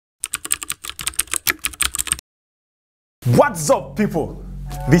What's up, people?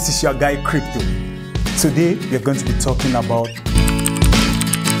 This is your guy Crypto. Today we're going to be talking about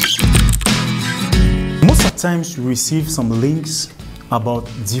most of the times you receive some links about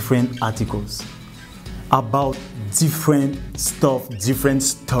different articles, about different stuff, different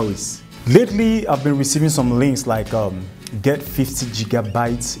stories. Lately I've been receiving some links like get 50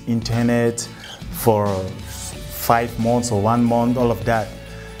 gigabytes internet for 5 months or 1 month, all of that.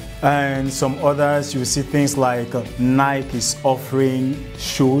 And some others, you see things like Nike is offering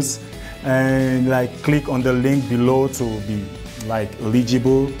shoes, and like click on the link below to be like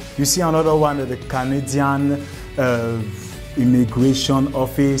eligible. You see another one that the Canadian immigration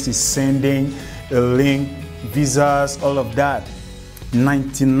office is sending a link, visas, all of that.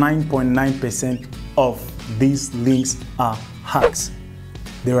 99.9% of these links are hacks.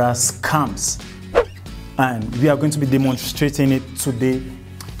 There are scams, and we are going to be demonstrating it today.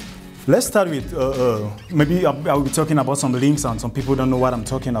 Let's start with, maybe I'll be talking about some links and some people don't know what I'm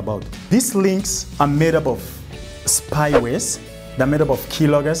talking about. These links are made up of spywares, they're made up of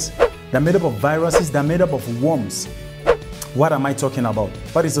keyloggers, they're made up of viruses, they're made up of worms. What am I talking about?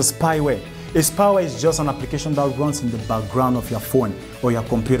 What is a spyware? A spyware is just an application that runs in the background of your phone or your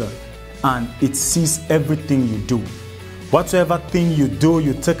computer, and it sees everything you do. Whatsoever thing you do,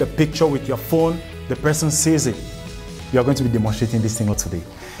 you take a picture with your phone, the person sees it. We are going to be demonstrating this thing today.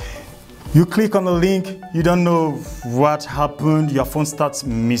 You click on the link, you don't know what happened, your phone starts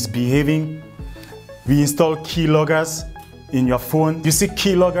misbehaving. We install keyloggers in your phone. You see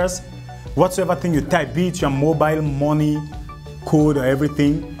keyloggers, whatsoever thing you type, be it your mobile money, code or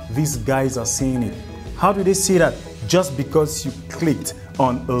everything, these guys are seeing it. How do they see that? Just because you clicked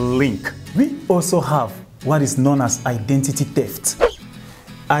on a link. We also have what is known as identity theft.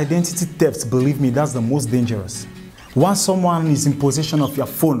 Identity theft, believe me, that's the most dangerous. Once someone is in possession of your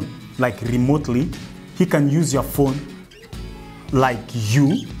phone, like remotely, he can use your phone like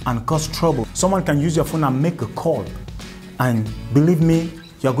you and cause trouble. Someone can use your phone and make a call, and believe me,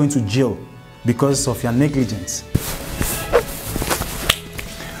 you're going to jail because of your negligence.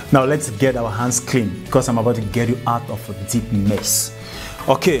 Now let's get our hands clean because I'm about to get you out of a deep mess.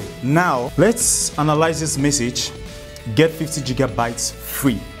 Okay, now let's analyze this message. Get 50 gigabytes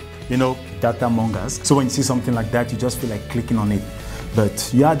free. You know, data mongers. So when you see something like that, you just feel like clicking on it.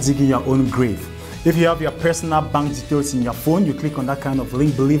 But you are digging your own grave. If you have your personal bank details in your phone, you click on that kind of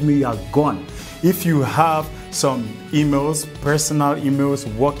link, believe me, you are gone. If you have some emails, personal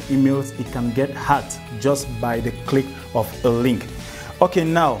emails, work emails, it can get hacked just by the click of a link. Okay,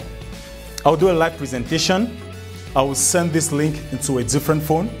 now, I'll do a live presentation. I will send this link into a different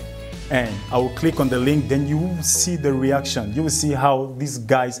phone, and I will click on the link, then you will see the reaction. You will see how these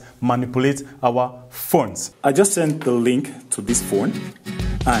guys manipulate our phones. I just sent the link to this phone,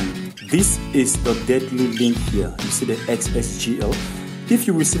 and this is the deadly link here. You see the XSGL. If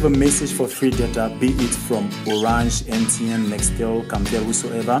you receive a message for free data, be it from Orange, MTN, Nextel, Camtel,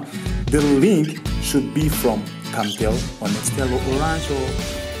 whosoever, the link should be from Camtel or Nextel or Orange or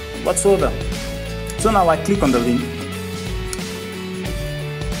whatsoever. So now I click on the link.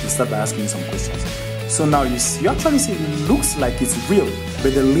 Start by asking some questions. So now you actually see it looks like it's real,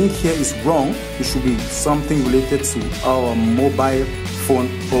 but the link here is wrong. It should be something related to our mobile phone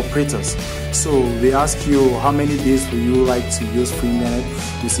operators. So they ask you how many days will you like to use free internet.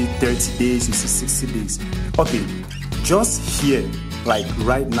 You see 30 days, you see 60 days. Okay, just here, like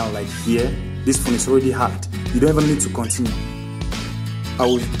right now, like here, this phone is already hacked. You don't even need to continue. I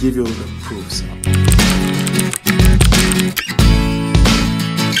will give you the proofs.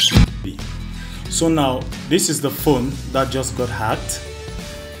 So now, this is the phone that just got hacked.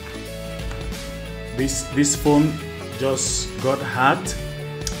 This phone just got hacked,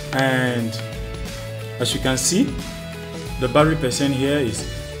 and as you can see, the battery percent here is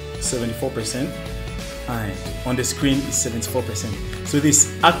 74%, and on the screen is 74%. So this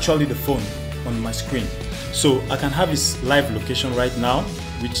is actually the phone on my screen. So I can have its live location right now,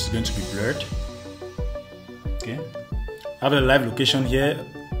 which is going to be blurred. Okay, I have a live location here.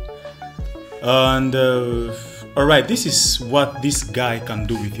 And alright, this is what this guy can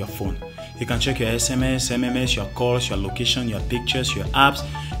do with your phone. He can check your SMS, MMS, your calls, your location, your pictures, your apps,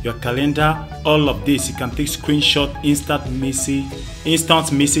 your calendar, all of this. He can take screenshot, instant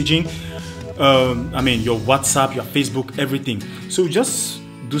messaging, your WhatsApp, your Facebook, everything. So just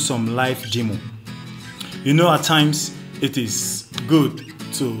do some live demo. You know, at times it is good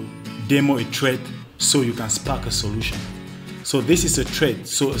to demo a thread so you can spark a solution. So this is a thread,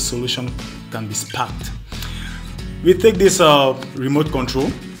 so a solution can be sparked. We take this remote control.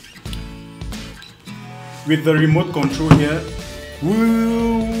 With the remote control here,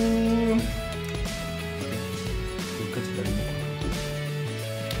 we'll cut it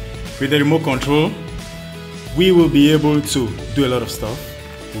with the remote control, we will be able to do a lot of stuff.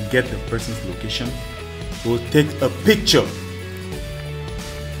 We'll get the person's location. We'll take a picture.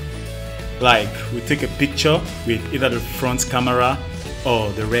 Like we take a picture with either the front camera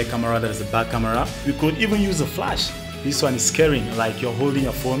or the rear camera, that is the back camera. We could even use a flash. This one is scaring, like you're holding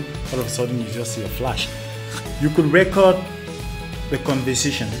your phone, all of a sudden you just see a flash. You could record the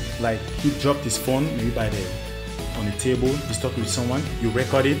conversation, like he dropped his phone maybe on the table, he's talking with someone, you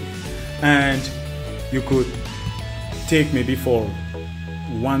record it, and you could take maybe for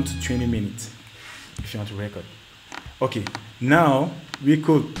 1 to 20 minutes if you want to record. Okay, now we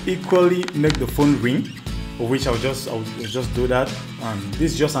could equally make the phone ring, of which I'll just do that.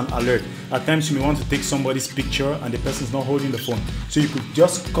 This is just an alert. At times you may want to take somebody's picture and the person is not holding the phone, so you could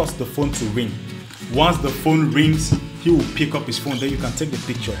just cause the phone to ring. Once the phone rings, he will pick up his phone, then you can take the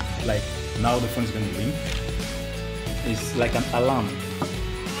picture. Like now the phone is going to ring. It's like an alarm.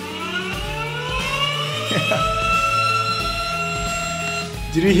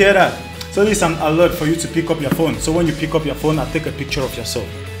 Did you hear that? So this is an alert for you to pick up your phone. So when you pick up your phone, I take a picture of yourself.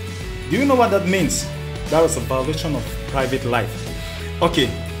 Do you know what that means? That was a violation of private life. Okay,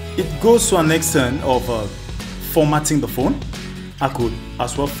 it goes to an extent of formatting the phone. I could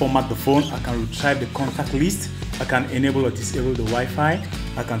as well format the phone. I can retrieve the contact list. I can enable or disable the Wi-Fi.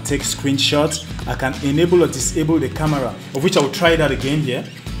 I can take screenshots. I can enable or disable the camera, of which I will try that again here.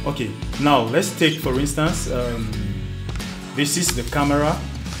 Okay, now let's take, for instance, this is the camera.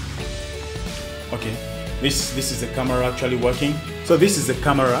 Okay, this is the camera actually working. So this is the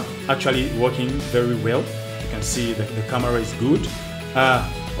camera actually working very well. You can see that the camera is good.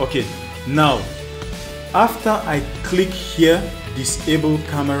 Okay, now after I click here, disable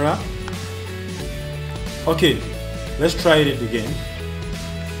camera. Okay, let's try it again.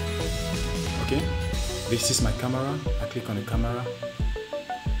 Okay, this is my camera. I click on the camera.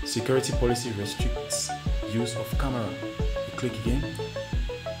 Security policy restricts use of camera. You click again.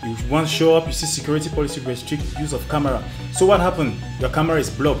 You once show up, you see security policy restricts use of camera. So what happened? Your camera is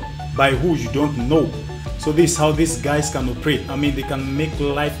blocked. By who? You don't know. So this is how these guys can operate. I mean, they can make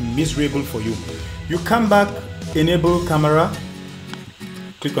life miserable for you. You come back, enable camera,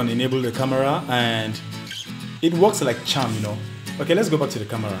 click on enable the camera, and it works like charm, you know. Okay, let's go back to the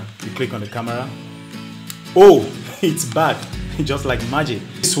camera. You click on the camera. Oh, it's bad. Just like magic.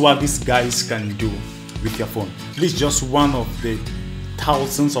 This is what these guys can do with your phone. This is just one of the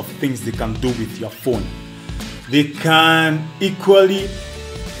thousands of things they can do with your phone. They can equally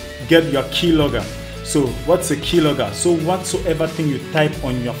get your keylogger. So what's a keylogger? So whatsoever thing you type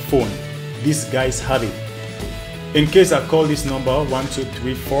on your phone, these guys have it. In case I call this number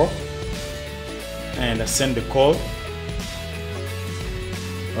 1234 and I send the call.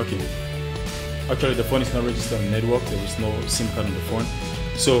 Okay, actually the phone is not registered on the network. There is no SIM card on the phone.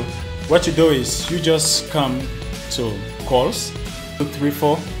 So what you do is you just come to calls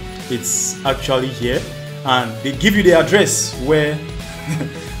 234. It's actually here, and they give you the address where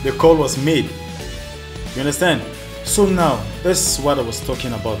the call was made. You understand? So now that's what I was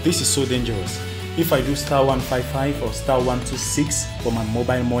talking about. This is so dangerous. If I do *155 or *126 for my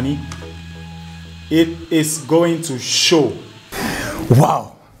mobile money, it is going to show.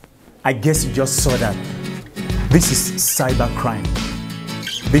 Wow, I guess you just saw that. This is cybercrime.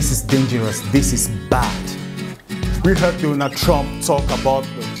 This is dangerous. This is bad. We heard Donald Trump talk about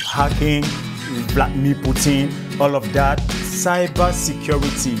hacking, Vladimir Putin, all of that. Cyber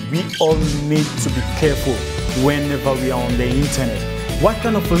security. We all need to be careful whenever we are on the internet. What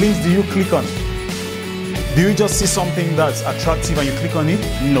kind of links do you click on? Do you just see something that's attractive and you click on it?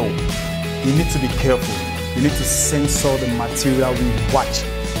 No. You need to be careful. You need to censor the material we watch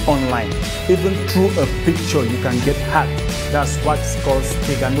online. Even through a picture, you can get hacked. That's what's called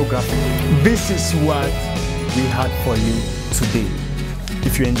steganography. This is what we had for you today.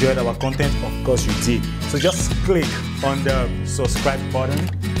 If you enjoyed our content, of course you did. So just click on the subscribe button.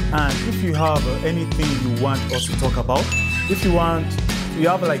 And if you have anything you want us to talk about, if you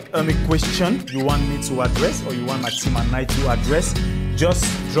have like a question you want me to address, or you want my team and I to address, just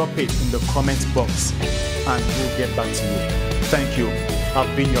drop it in the comment box and we'll get back to you. Thank you.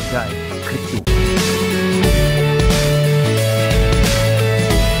 I've been your guy, Crypto.